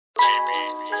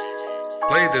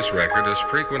Play this record as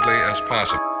frequently as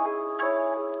possible.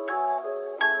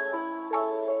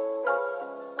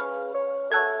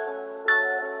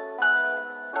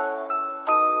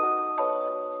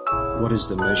 What is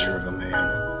the measure of a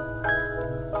man?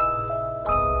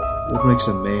 What makes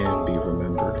a man be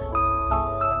remembered?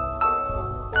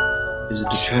 Is it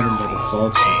determined by the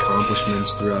faults and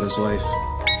accomplishments throughout his life?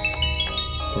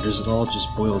 Or does it all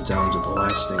just boil down to the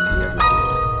last thing he ever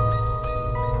did?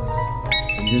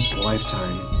 In this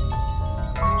lifetime,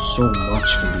 so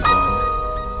much can be done.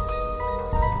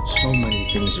 So many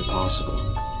things are possible.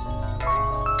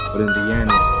 But in the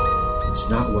end, it's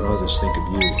not what others think of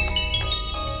you.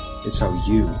 It's how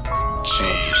you thought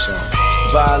of yourself.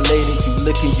 Violated, you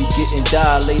looking, you getting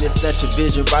dilated. Snatch your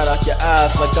vision right out your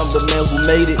eyes like I'm the man who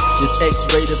made it. This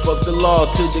X-rated, fuck the law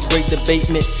to the great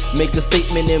debatement. Make a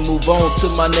statement and move on to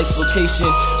my next location.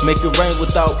 Make it rain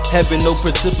without having no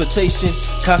precipitation.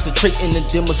 Concentrating and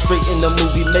demonstrating the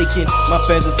movie making. My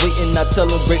fans is waiting, I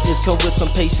tell them greatness come with some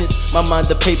patience. My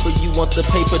mind the paper, you want the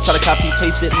paper. Try to copy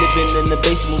paste it, living in the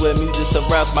basement where music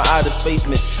surrounds my outer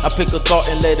spacement. I pick a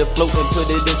thought and let it float and put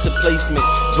it into placement.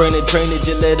 Drainage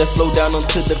and let it flow down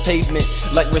onto the pavement.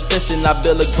 Like recession, I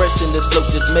build aggression, the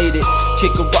slope just made it.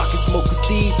 Kick a rock and smoke a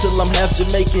seed till I'm half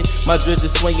Jamaican. My dreads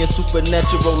is swinging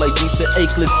supernatural like Jason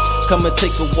Akeless. Come and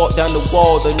take a walk down the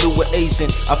wall, the newer Asian.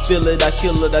 I feel it, I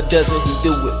kill it, I doesn't, who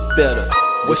do it better?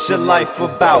 What's your life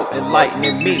about?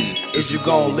 Enlightening me. Is you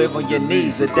gon' live on your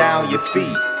knees or down your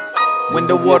feet? When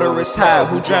the water is high,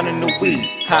 who drowning the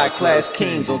weed? High class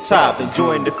kings on top,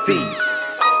 enjoying the feed.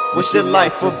 What's your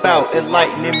life about?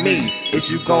 Enlightening me. Is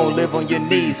you gon' live on your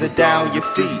knees or down your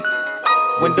feet?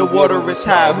 When the water is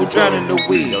high, who drowning the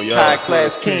weed? High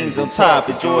class kings on top,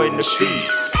 enjoying the feed.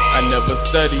 I never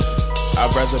studied,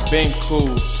 I'd rather been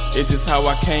cool. It's just how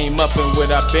I came up and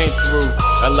what I've been through.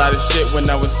 A lot of shit when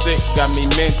I was 6 got me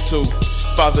mental.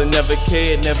 Father never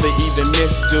cared, never even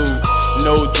missed dude.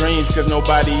 No dreams cause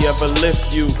nobody ever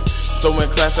lift you. So in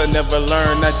class I never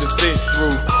learned, I just sit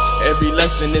through. Every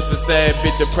lesson is a sad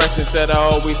bit depressing. Said I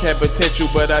always had potential,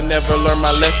 but I never learned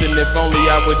my lesson. If only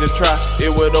I would just try, it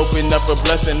would open up a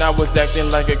blessing. I was acting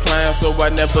like a clown, so I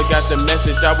never got the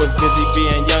message. I was busy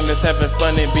being young, just having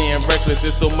fun and being reckless.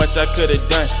 There's so much I could have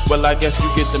done, well I guess you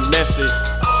get the message.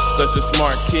 Such a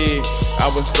smart kid, I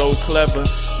was so clever,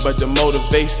 but the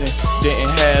motivation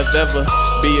didn't have ever.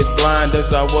 Be as blind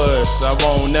as I was, I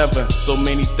won't ever. So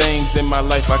many things in my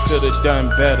life I could have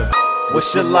done better.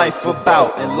 What's your life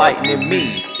about? Enlightening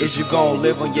me. Is you gon'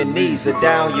 live on your knees or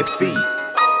down your feet?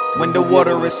 When the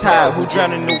water is high, who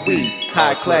drowning the weed?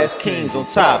 High class kings on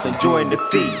top, enjoying the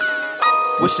feed.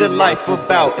 What's your life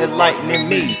about? Enlightening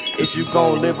me. Is you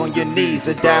gon' live on your knees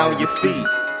or down your feet?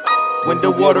 When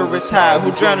the water is high,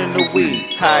 who drowning the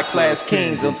weed? High class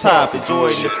kings on top,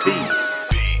 enjoying the feed.